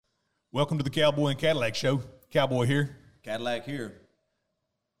Welcome to the Cowboy and Cadillac Show. Cowboy here. Cadillac here.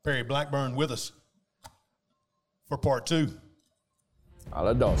 Perry Blackburn with us for part 2. A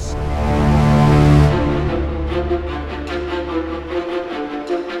la dos.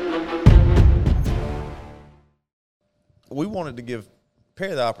 We wanted to give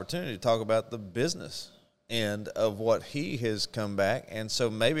Perry the opportunity to talk about the business end of what he has come back, and so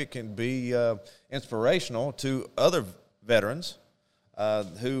maybe it can be inspirational to other veterans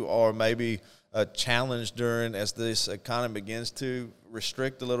who are maybe challenged during as this economy begins to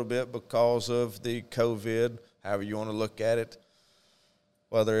restrict a little bit because of the COVID, however you want to look at it,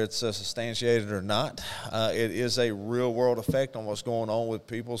 whether it's substantiated or not. It is a real-world effect on what's going on with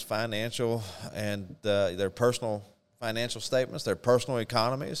people's financial and their personal financial statements, their personal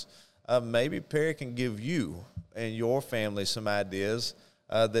economies. Maybe Perry can give you and your family some ideas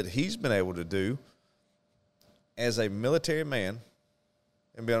that he's been able to do as a military man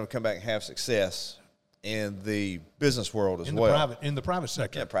and be able to come back and have success in the business world as well. In the private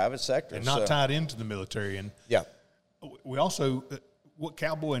sector. Yeah, private sector. And not tied into the military. And yeah. We also, what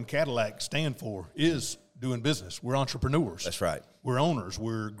Cowboy and Cadillac stand for is doing business. We're entrepreneurs. That's right. We're owners.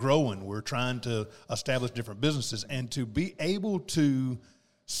 We're growing. We're trying to establish different businesses. And to be able to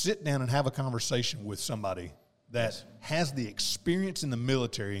sit down and have a conversation with somebody that has the experience in the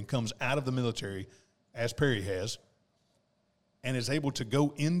military and comes out of the military, as Perry has, and is able to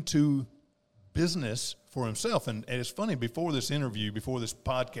go into business for himself. And it's funny, before this interview, before this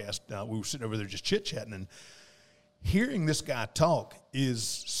podcast, we were sitting over there just chit-chatting, and hearing this guy talk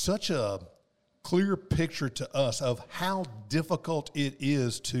is such a clear picture to us of how difficult it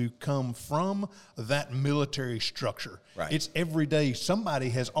is to come from that military structure. Right. It's every day. Somebody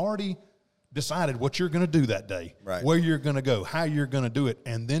has already decided what you're going to do that day, right, where you're going to go, how you're going to do it,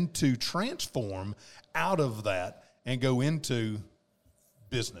 and then to transform out of that and go into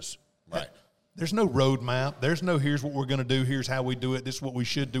business. Right. There's no roadmap. There's no here's what we're going to do, here's how we do it, this is what we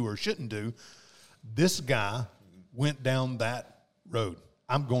should do or shouldn't do. This guy went down that road.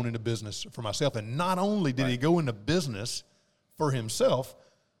 I'm going into business for myself. And not only did he go into business for himself,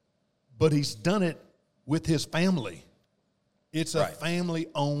 but he's done it with his family. It's a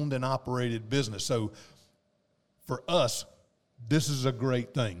family-owned and operated business. So for us, this is a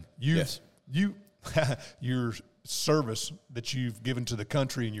great thing. Your service that you've given to the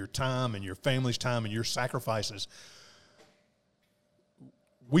country and your time and your family's time and your sacrifices,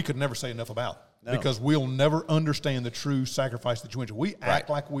 we could never say enough about. No. Because we'll never understand the true sacrifice that you went to. We act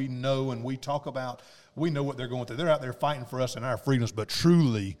like we know, and we talk about, we know what they're going through. They're out there fighting for us and our freedoms, but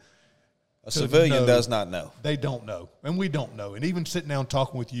truly, a civilian does not know. They don't know, and we don't know. And even sitting down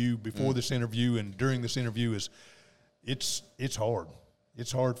talking with you before this interview and during this interview it's hard.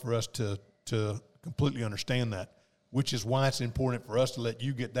 It's hard for us to completely understand that, which is why it's important for us to let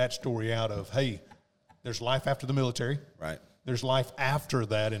you get that story out of, hey, there's life after the military. Right. There's life after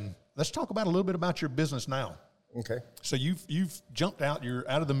that, and let's talk about a little bit about your business now. Okay. So you've jumped out. You're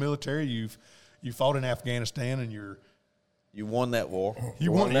out of the military. You fought in Afghanistan, and you won that war.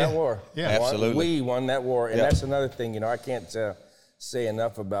 You won that war. Yeah, absolutely. We won that war, and that's another thing. I can't say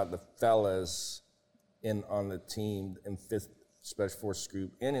enough about the fellas on the team in 5th Special Forces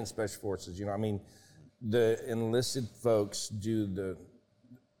Group and in Special Forces. The enlisted folks do the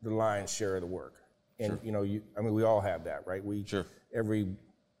lion's share of the work, and we all have that, right? Every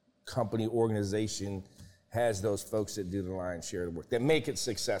company, organization has those folks that do the lion's share of the work, that make it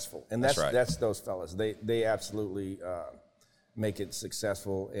successful. And that's those fellas. They absolutely make it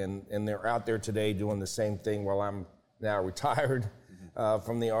successful, and they're out there today doing the same thing while I'm now retired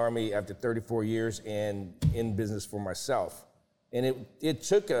from the Army after 34 years and in business for myself. And it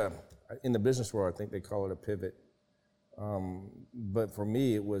took in the business world, I think they call it a pivot. But for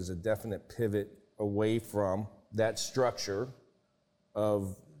me, it was a definite pivot away from that structure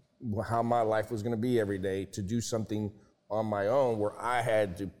of how my life was going to be every day to do something on my own where I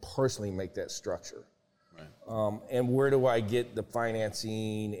had to personally make that structure. Right. And where do I get the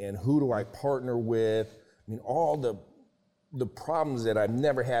financing and who do I partner with? All the problems that I've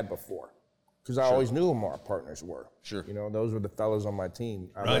never had before, because I always knew who my partners were. Sure. Those were the fellows on my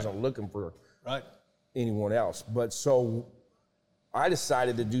team. I wasn't looking for anyone else. But so I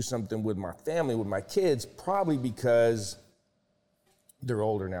decided to do something with my family, with my kids, probably because they're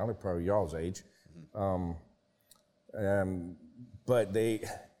older now. They're probably y'all's age. But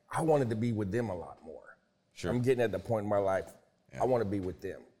I wanted to be with them a lot more. Sure. I'm getting at the point in my life, I want to be with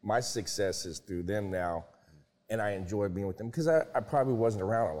them. My success is through them now, and I enjoy being with them because I probably wasn't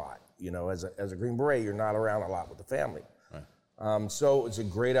around a lot. As a Green Beret, you're not around a lot with the family. Right. So it's a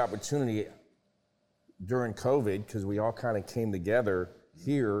great opportunity during COVID, because we all kind of came together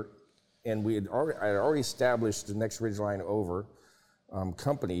here and I had already established the Next Ridgeline Over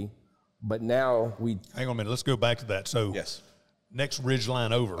company, but now we... Hang on a minute. Let's go back to that. So Yes. Next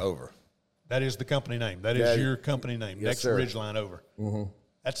Ridgeline Over. Over. That is the company name. That is your company name. Yes, Next sir. Ridgeline Over. Mm-hmm.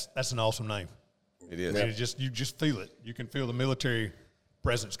 That's an awesome name. It is. I mean, you just feel it. You can feel the military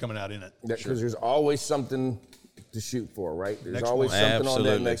presence coming out in it. Because there's always something to shoot for, right? There's Next always one. something on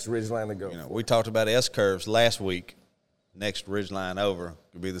Absolutely. that next ridgeline to go. You know, we talked about S-curves last week. Next ridgeline over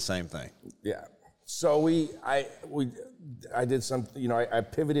could be the same thing. Yeah. So I did something. You know, I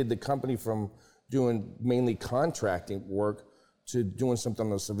pivoted the company from doing mainly contracting work to doing something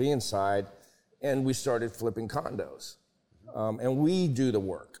on the civilian side, and we started flipping condos. And we do the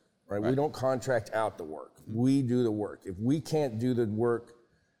work, right? We don't contract out the work. We do the work. If we can't do the work,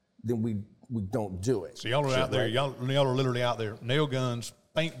 then we don't do it. So y'all are out there. Right? Y'all are literally out there. Nail guns,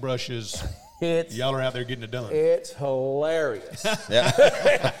 paintbrushes. Y'all are out there getting it done. It's hilarious. Yeah.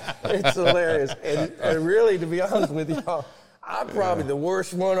 It's hilarious. And really, to be honest with y'all, I'm probably the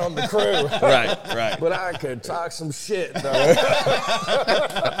worst one on the crew. Right. But I could talk some shit, though.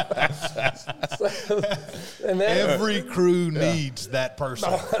 Every crew needs that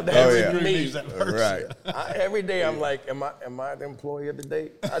person. Every Crew me. needs that person. Right. Every day I'm like, am I the employee of the day?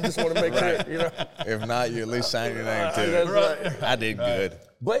 I just want to make sure, you know. If not, you at least sign your name to That's it. right. I did good.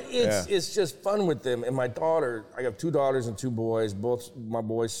 But it's just fun with them. And my daughter, I have 2 daughters and 2 boys. Both my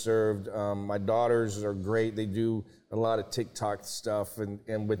boys served. My daughters are great. They do a lot of TikTok stuff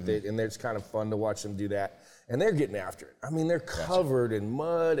and with it, and it's kind of fun to watch them do that. And they're getting after it. I mean, they're covered in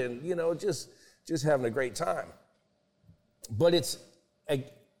mud and, you know, just having a great time. But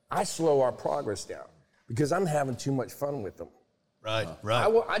I slow our progress down because I'm having too much fun with them. Right.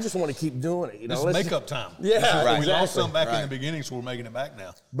 I just want to keep doing it. You know, This is makeup time. Yeah, We lost exactly. some back in the beginning, so we're making it back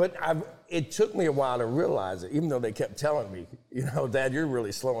now. But it took me a while to realize it, even though they kept telling me, you know, Dad, you're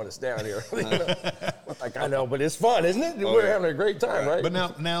really slowing us down here. You know? Like, I know, but it's fun, isn't it? We're having a great time, right? But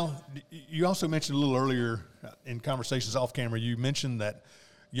now, you also mentioned a little earlier in conversations off camera, you mentioned that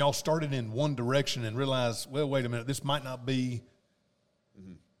y'all started in one direction and realized, well, wait a minute, this might not be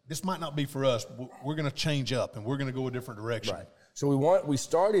for us. We're going to change up and we're going to go a different direction. Right. So we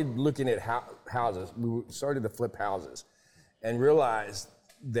started looking at houses. We started to flip houses and realized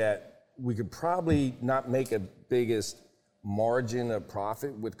that we could probably not make a biggest margin of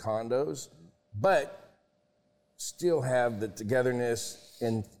profit with condos, but still have the togetherness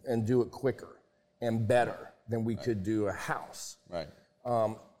and do it quicker and better than we could do a house. Right.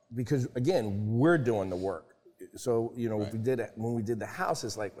 Because again, we're doing the work. So, you know, when we did the house,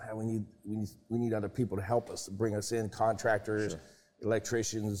 it's like, we need other people to help us, to bring us in, contractors,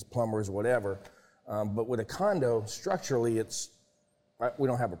 electricians, plumbers, whatever. But with a condo, structurally, we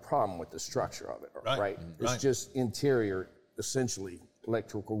don't have a problem with the structure of it, right? It's just interior, essentially,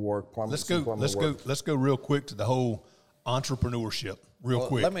 electrical work, plumbing. Let's go real quick to the whole entrepreneurship.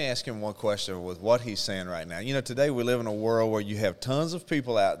 Quick. Let me ask him one question with what he's saying right now. You know, today we live in a world where you have tons of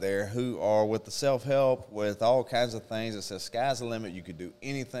people out there who are with the self-help, with all kinds of things that says sky's the limit. You could do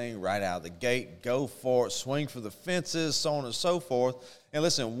anything right out of the gate, go for it, swing for the fences, so on and so forth. And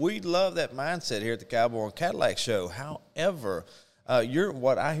listen, we love that mindset here at the Cowboy and Cadillac Show. However,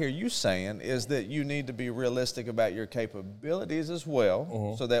 what I hear you saying is that you need to be realistic about your capabilities as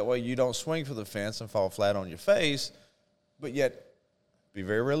well, so that way you don't swing for the fence and fall flat on your face, but yet be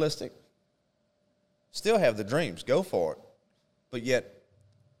very realistic. Still have the dreams. Go for it. But yet,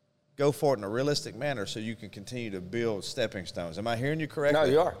 go for it in a realistic manner so you can continue to build stepping stones. Am I hearing you correctly? No,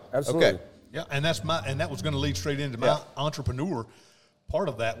 you are. Absolutely. Okay. Yeah, and that was going to lead straight into my entrepreneur. Part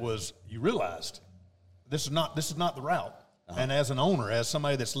of that was you realized this is not the route. And as an owner, as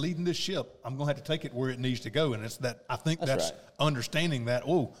somebody that's leading this ship, I'm going to have to take it where it needs to go. And it's that I think that's understanding that,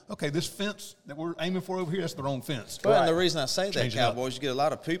 this fence that we're aiming for over here, that's the wrong fence. Well, and the reason I say that, Change it up. Cowboys, you get a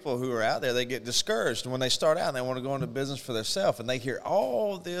lot of people who are out there, they get discouraged when they start out and they want to go into business for themselves, and they hear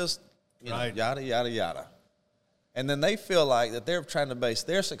all this, yada, yada, yada. And then they feel like that they're trying to base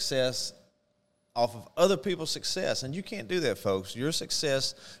their success off of other people's success. And you can't do that, folks. Your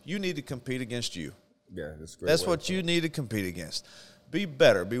success, you need to compete against you. Yeah, that's great. That's what you need to compete against. Be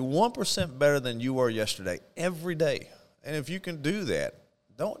better. Be 1% better than you were yesterday every day. And if you can do that,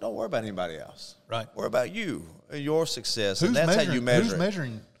 don't worry about anybody else. Right. Worry about you and your success. And that's how you measure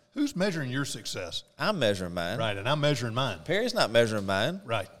it. Who's measuring your success? I'm measuring mine. Right, and I'm measuring mine. Perry's not measuring mine.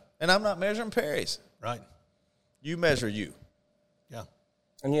 Right. And I'm not measuring Perry's. Right. You measure you. Yeah.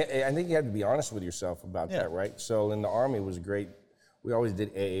 And I think you have to be honest with yourself about that, right? So in the Army, it was great. We always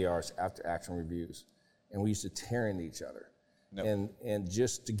did AARs, after action reviews, and we used to tear into each other, and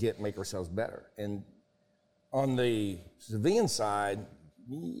just to make ourselves better. And on the civilian side,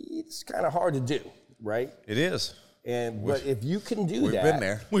 it's kind of hard to do, right? It is. But if you can do that. We've been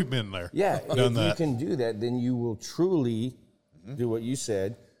there. We've been there. Yeah, Done if that. you can do that, then you will truly do what you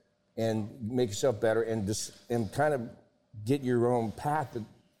said and make yourself better and kind of get your own path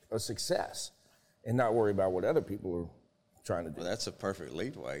of success and not worry about what other people are trying to do. Well, that's a perfect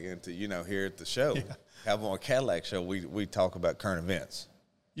leadway into, here at the show. Have on a Cadillac show, we talk about current events.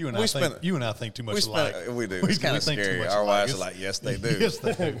 You and I think too much alike. We do. It's kind of scary. Our wives are like, yes, they do. Yes,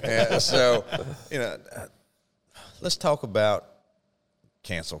 they do. Yeah, so, let's talk about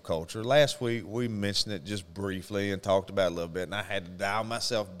cancel culture. Last week, we mentioned it just briefly and talked about it a little bit, and I had to dial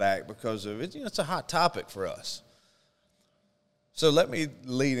myself back because of it. It's a hot topic for us. So let me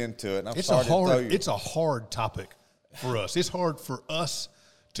lead into it. And It's a hard topic for us. It's hard for us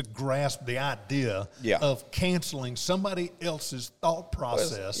to grasp the idea of canceling somebody else's thought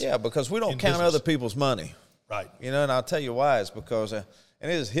process. Yeah, because we don't count other people's money. Right. And I'll tell you why. It's because, and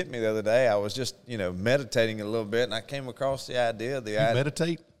it just hit me the other day. I was just, meditating a little bit, and I came across the idea.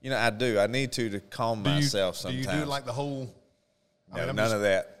 Meditate? I do. I need to calm myself sometimes. Do you do like the whole? No, none of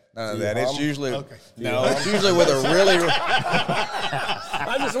that. None of that. Hum? It's usually Okay. no. It's usually with a really.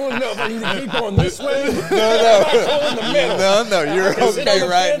 I just want to know if I need to keep going this way. No. You're sit on okay the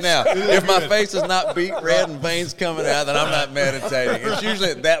right fence. now. If my face is not beat red and veins coming out, then I'm not meditating. It's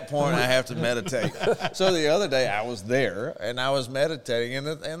usually at that point I have to meditate. So the other day I was there and I was meditating, and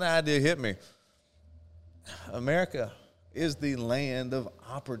the idea hit me. America is the land of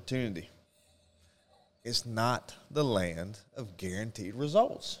opportunity. It's not the land of guaranteed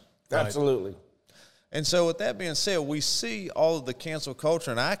results. Absolutely. And so with that being said, we see all of the cancel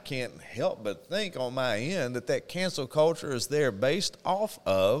culture, and I can't help but think on my end that cancel culture is there based off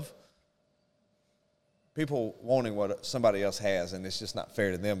of people wanting what somebody else has, and it's just not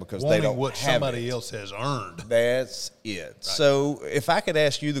fair to them because they don't what have somebody it. else has earned. That's it. Right. So if I could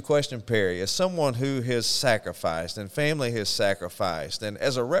ask you the question, Perry, as someone who has sacrificed and family has sacrificed, and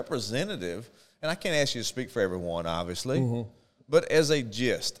as a representative, and I can't ask you to speak for everyone, obviously, but as a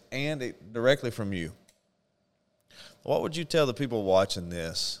gist and directly from you, what would you tell the people watching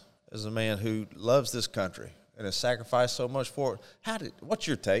this as a man who loves this country and has sacrificed so much for it? What's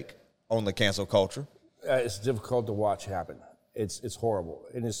your take on the cancel culture? It's difficult to watch happen. It's horrible,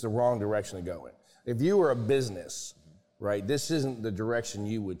 and it's the wrong direction to go in. If you were a business, right, this isn't the direction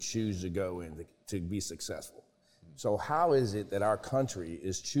you would choose to go in to be successful. So how is it that our country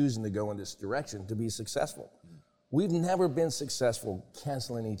is choosing to go in this direction to be successful? We've never been successful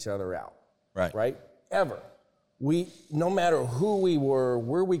canceling each other out, right? Ever. No matter who we were,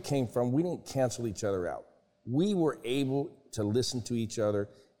 where we came from, we didn't cancel each other out. We were able to listen to each other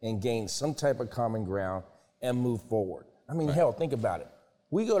and gain some type of common ground and move forward. I mean, hell, think about it.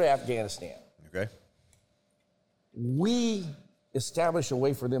 We go to Afghanistan. Okay. We establish a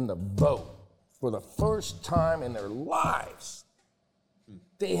way for them to vote for the first time in their lives.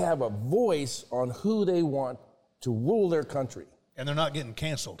 They have a voice on who they want to rule their country. And they're not getting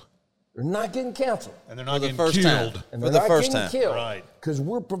canceled. They're not getting canceled. And they're not getting killed. And For they're the not first getting time. killed. Right. Because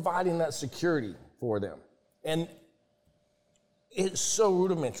we're providing that security for them. And it's so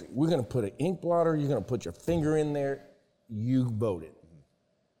rudimentary. We're going to put an ink blotter. You're going to put your finger in there. You voted.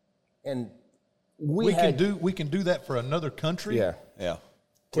 And we can do that for another country. Yeah.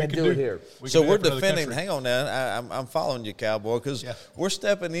 Can't do it here. So we're defending. Hang on now. I'm following you, Cowboy, because we're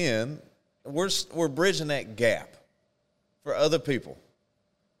stepping in. We're bridging that gap for other people.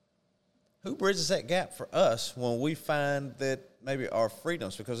 Who bridges that gap for us when we find that maybe our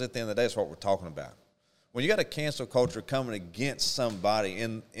freedoms? Because at the end of the day, that's what we're talking about. When you got a cancel culture coming against somebody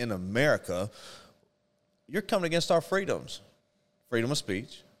in America, you're coming against our freedoms. Freedom of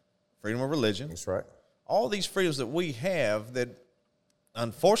speech, freedom of religion. That's right. All these freedoms that we have that,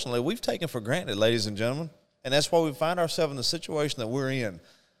 unfortunately, we've taken for granted, ladies and gentlemen. And that's why we find ourselves in the situation that we're in.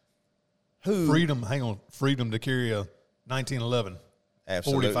 Freedom to carry a 1911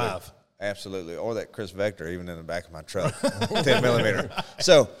 Absolutely. 45. Absolutely. Or that Chris Vector, even in the back of my truck, 10 millimeter.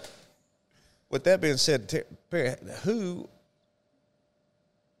 So, with that being said, Perry, who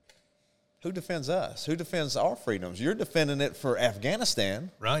defends us? Who defends our freedoms? You're defending it for Afghanistan.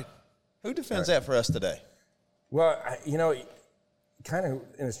 Right. Who defends that for us today? Well, kind of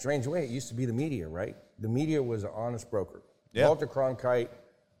in a strange way, it used to be the media, right? The media was an honest broker. Yeah. Walter Cronkite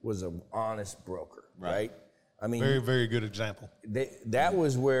was an honest broker, right? I mean, Very, very good example. that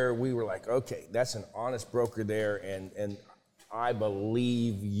was where we were like, okay, that's an honest broker there, and I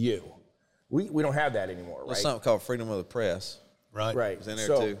believe you. We don't have that anymore, right? There's something called freedom of the press. Right. Right. It's in there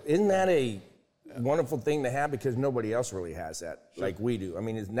so too. Isn't that a wonderful thing to have, because nobody else really has that like we do? I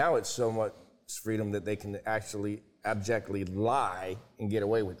mean, now it's so much freedom that they can actually abjectly lie and get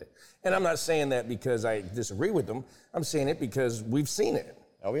away with it. And I'm not saying that because I disagree with them. I'm saying it because we've seen it.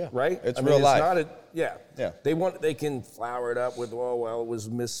 Oh, yeah. Right? It's real life. Not yeah. Yeah. They can flower it up with, oh, well, it was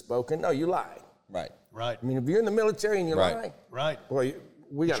misspoken. No, you lied. Right. Right. I mean, if you're in the military and you lie, Right. well,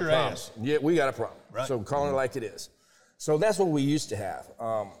 we got a your problem. ass. Yeah, we got a problem. Right. So calling it like it is. So that's what we used to have.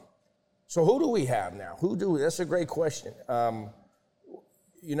 So who do we have now? That's a great question.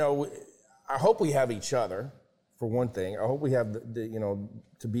 You know, I hope we have each other, for one thing. I hope we have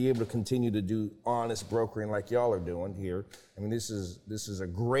to be able to continue to do honest brokering like y'all are doing here. I mean, this is a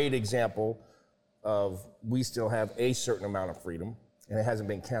great example of we still have a certain amount of freedom, and it hasn't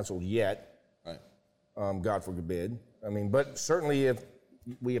been canceled yet. Right. God forbid. I mean, but certainly if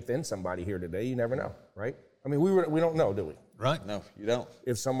we offend somebody here today, you never know, right? I mean, we don't know, do we? Right. No, you don't.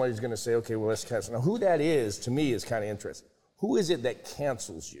 If somebody's going to say, okay, well, let's cancel. Now, who that is, to me, is kind of interesting. Who is it that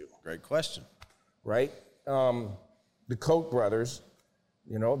cancels you? Great question. Right? The Koch brothers,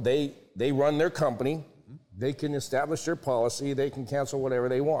 you know, they run their company. Mm-hmm. They can establish their policy. They can cancel whatever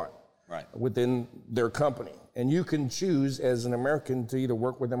they want within their company. And you can choose as an American to either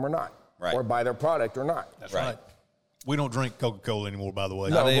work with them or not, or buy their product or not. That's right. We don't drink Coca-Cola anymore, by the way.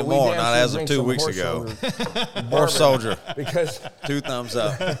 Not anymore, not as of 2 weeks ago. More soldier. Because 2 thumbs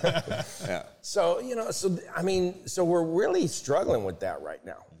up. Yeah. So, you know, so we're really struggling with that right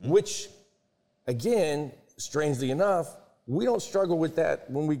now, which, again, strangely enough, we don't struggle with that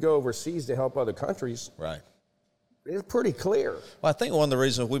when we go overseas to help other countries. Right. It's pretty clear. Well, I think one of the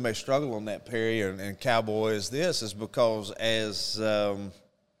reasons we may struggle on that, Perry, and Cowboy, is because as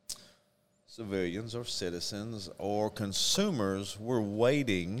civilians or citizens or consumers, we're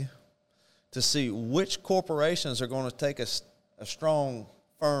waiting to see which corporations are going to take a strong,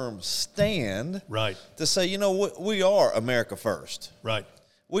 firm stand to say, you know, we are America first. Right.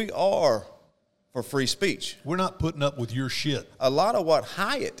 We are for free speech. We're not putting up with your shit. A lot of what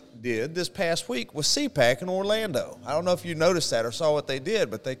Hyatt did this past week was CPAC in Orlando. I don't know if you noticed that or saw what they did,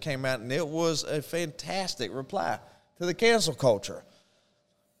 but they came out and it was a fantastic reply to the cancel culture.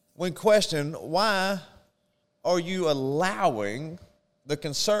 When questioned, why are you allowing the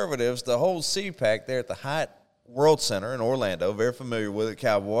conservatives to hold CPAC there at the Hyatt World Center in Orlando? Very familiar with it,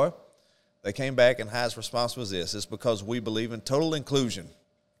 Cowboy. They came back and Hyatt's response was this: it's because we believe in total inclusion.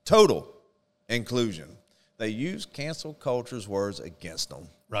 Total inclusion. They use cancel culture's words against them.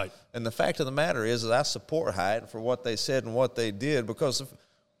 Right. And the fact of the matter is I support Hyatt for what they said and what they did because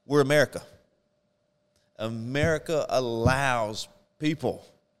we're America. America allows people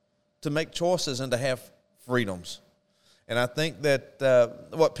to make choices and to have freedoms. And I think that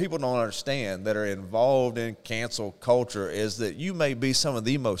what people don't understand that are involved in cancel culture is that you may be some of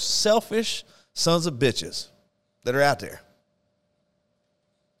the most selfish sons of bitches that are out there.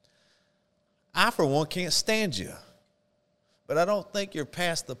 I, for one, can't stand you. But I don't think you're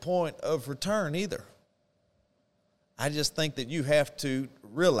past the point of return either. I just think that you have to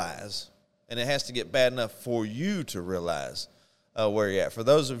realize, and it has to get bad enough for you to realize where you're at. For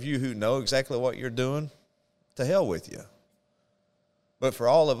those of you who know exactly what you're doing, to hell with you. But for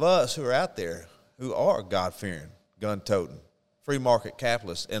all of us who are out there who are God-fearing, gun-toting, free market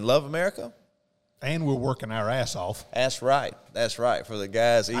capitalists and love America. And we're working our ass off. That's right. That's right. For the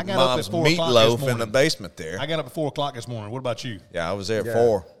guys eating mom's meatloaf in the basement there. I got up at 4 o'clock this morning. What about you? Yeah, I was there at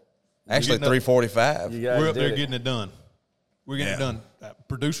 4. Actually, 3:45. We're up there getting it done. We're getting it done.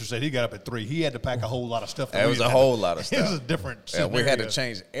 Producer said he got up at 3. He had to pack a whole lot of stuff. It was a whole lot of stuff. It was a different scenario. We had to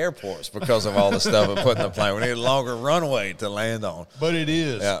change airports because of all the stuff we put in the plane. We needed a longer runway to land on. But it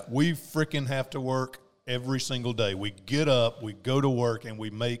is. Yeah. We freaking have to work every single day. We get up, we go to work, and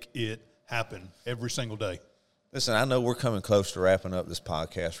we make it happen every single day. Listen, I know we're coming close to wrapping up this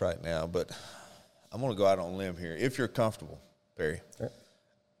podcast right now, but I'm going to go out on a limb here, if you're comfortable, Perry. Okay.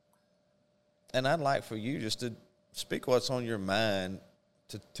 And I'd like for you just to speak what's on your mind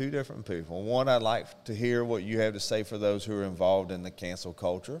to 2 different people. One, I'd like to hear what you have to say for those who are involved in the cancel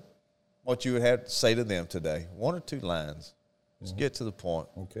culture, what you would have to say to them today. 1 or 2 lines. Just get to the point.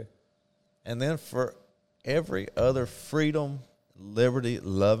 Okay. And then for every other freedom,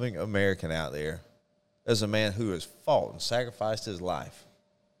 liberty-loving American out there, as a man who has fought and sacrificed his life,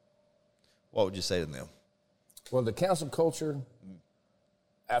 what would you say to them? Well, the cancel culture,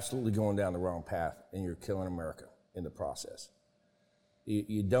 absolutely going down the wrong path, and you're killing America in the process.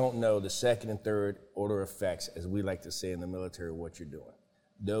 You don't know the second and third order effects, as we like to say in the military, what you're doing.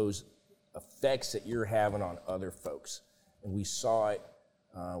 Those effects that you're having on other folks. And we saw it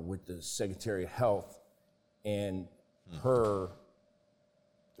with the Secretary of Health and her.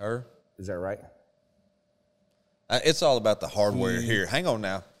 Is that right? It's all about the hardware here. Hang on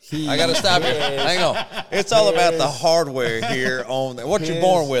now. I got to stop you. Hang on. It's all about the hardware here on what you're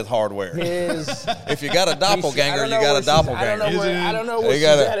born with hardware. If you got a doppelganger, you got a doppelganger. I don't know where she's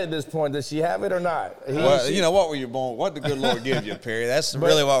at this point. Does she have it or not? Well, what were you born? What did the good Lord give you, Perry? That's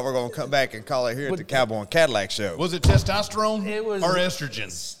really what we're going to come back and call it here at the Cowboy and Cadillac Show. Was it testosterone or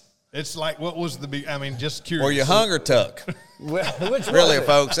estrogen? It's like, what was just curious. Or you hung or tuck? Which really,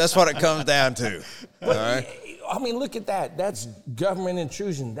 folks, that's what it comes down to. All right? I mean, look at that. That's government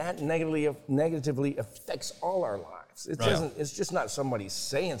intrusion. That negatively affects all our lives. It doesn't. It's just not somebody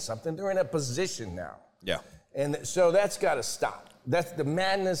saying something. They're in a position now. Yeah. And so that's got to stop. That's the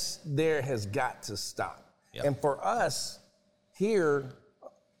madness there has got to stop. Yeah. And for us here,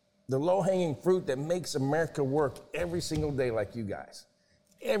 the low-hanging fruit that makes America work every single day, like you guys.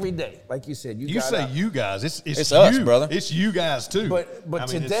 Every day, like you said, you say you guys. It's us, you, brother. It's you guys too. But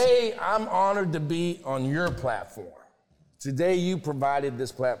today, I'm honored to be on your platform. Today, you provided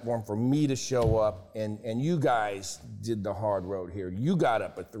this platform for me to show up, and you guys did the hard road here. You got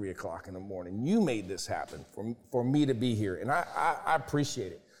up at 3 o'clock in the morning. You made this happen for me to be here, and I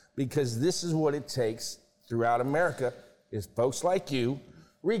appreciate it because this is what it takes throughout America. Is folks like you.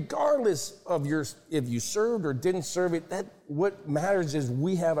 Regardless of if you served or didn't serve it, what matters is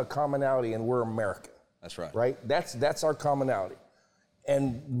we have a commonality and we're American. That's right. Right? That's our commonality.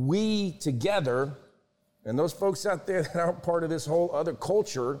 And we together, and those folks out there that aren't part of this whole other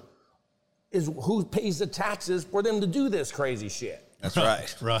culture, is who pays the taxes for them to do this crazy shit. That's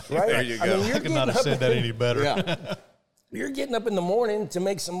right. Right. There you go. I could not have said that any better. Yeah. You're getting up in the morning to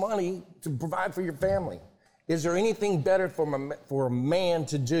make some money to provide for your family. Is there anything better for a man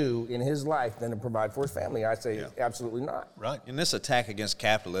to do in his life than to provide for his family? I say absolutely not. Right. And this attack against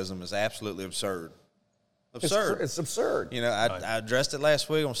capitalism is absolutely absurd. Absurd. It's absurd. I addressed it last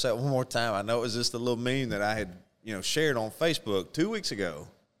week. I'm going to say it one more time. I know it was just a little meme that I had, shared on Facebook 2 weeks ago.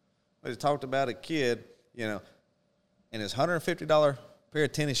 But it talked about a kid, in his $150 pair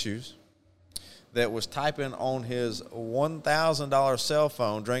of tennis shoes that was typing on his $1,000 cell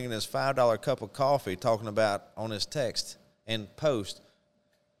phone, drinking his $5 cup of coffee, talking about on his text and post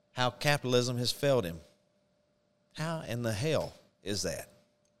how capitalism has failed him. How in the hell is that?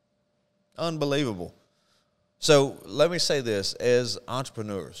 Unbelievable. So let me say this, as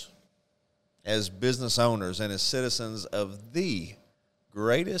entrepreneurs, as business owners, and as citizens of the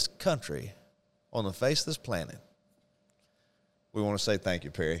greatest country on the face of this planet, we want to say thank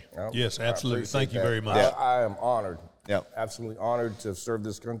you, Perry. Yes, absolutely. Thank you very much. I am honored. Yeah. Absolutely honored to serve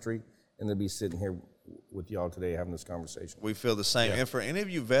this country and to be sitting here with y'all today having this conversation. We feel the same. And for any of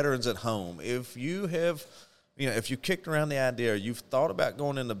you veterans at home, if you have, if you kicked around the idea or you've thought about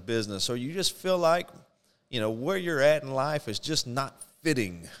going into business or you just feel like, where you're at in life is just not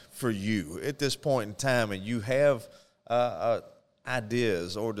fitting for you at this point in time and you have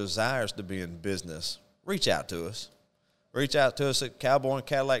ideas or desires to be in business, reach out to us. Reach out to us at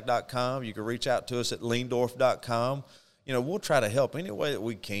cowboyandcadillac.com. You can reach out to us at leendorf.com. We'll try to help any way that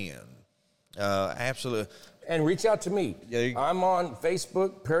we can. Absolutely. And reach out to me. Yeah, I'm on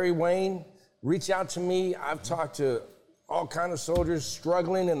Facebook, Perry Wayne. Reach out to me. I've talked to all kind of soldiers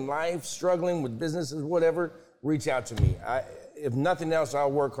struggling in life, struggling with businesses, whatever. Reach out to me. If nothing else,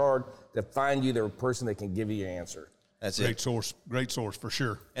 I'll work hard to find you the person that can give you an answer. That's Great source for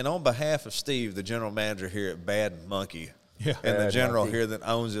sure. And on behalf of Steve, the general manager here at Bad Monkey, and Bad the general Monkey here that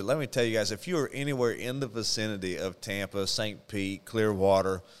owns it, let me tell you guys, if you are anywhere in the vicinity of Tampa, St. Pete,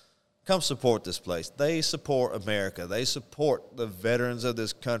 Clearwater, come support this place. They support America. They support the veterans of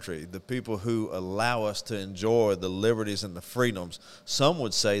this country, the people who allow us to enjoy the liberties and the freedoms some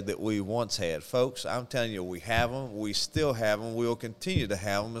would say that we once had. Folks, I'm telling you, we have them. We still have them. We will continue to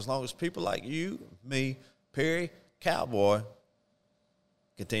have them as long as people like you, me, Perry, Cowboy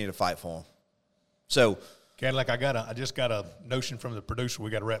continue to fight for them. So, Cadillac, I just got a notion from the producer. We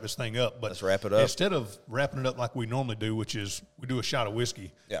got to wrap this thing up. But let's wrap it up. Instead of wrapping it up like we normally do, which is we do a shot of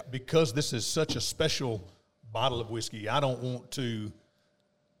whiskey. Yeah. Because this is such a special bottle of whiskey, I don't want to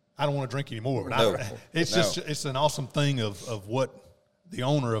drink anymore. It's an awesome thing of what the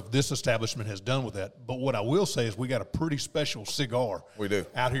owner of this establishment has done with that. But what I will say is we got a pretty special cigar. We do.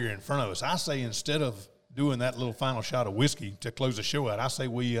 Out here in front of us. I say instead of doing that little final shot of whiskey to close the show out, I say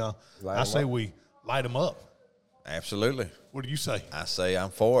we light them up. Absolutely. What do you say? I say I'm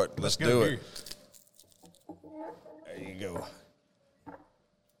for it. Let's do it. There you go.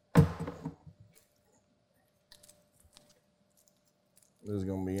 This is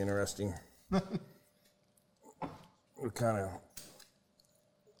going to be interesting. What kind of...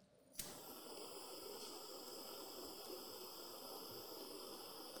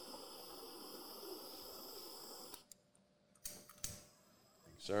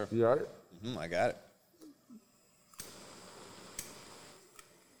 Sir. You all right? I got it.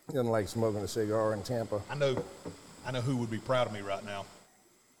 He doesn't like smoking a cigar in Tampa. I know who would be proud of me right now.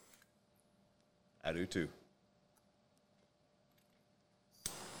 I do too.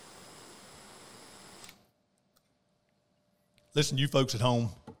 Listen, you folks at home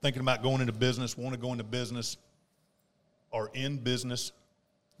thinking about going into business, want to go into business, or in business,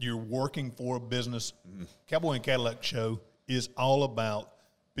 you're working for a business. Cowboy and Cadillac Show is all about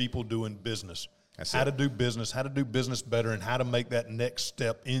people doing business. How to do business better, and how to make that next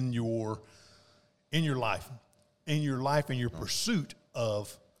step in your life, in your pursuit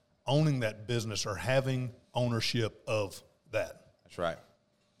of owning that business or having ownership of that. That's right.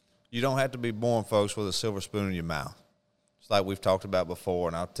 You don't have to be born, folks, with a silver spoon in your mouth. It's like we've talked about before,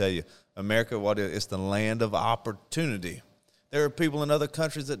 and I'll tell you, America, it's the land of opportunity. There are people in other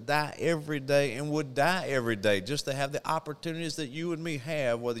countries that die every day and would die every day just to have the opportunities that you and me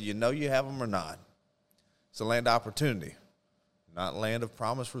have, whether you know you have them or not. It's a land of opportunity, not land of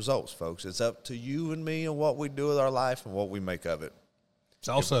promised results, folks. It's up to you and me and what we do with our life and what we make of it. It's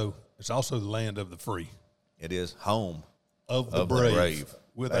also the land of the free. It is home of the brave.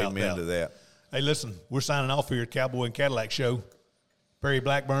 Without Amen doubt. to that. Hey, listen, we're signing off here at Cowboy and Cadillac Show. Perry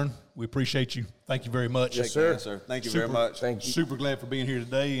Blackburn, we appreciate you. Thank you very much. Yes, sir. Yes, sir. Thank you very much. Thank you. Super glad for being here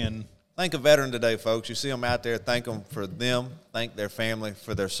today. And Thank a veteran today, folks. You see them out there. Thank them for them. Thank their family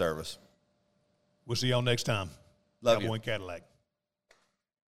for their service. we'll see y'all next time. Love Cowboy you. and Cadillac.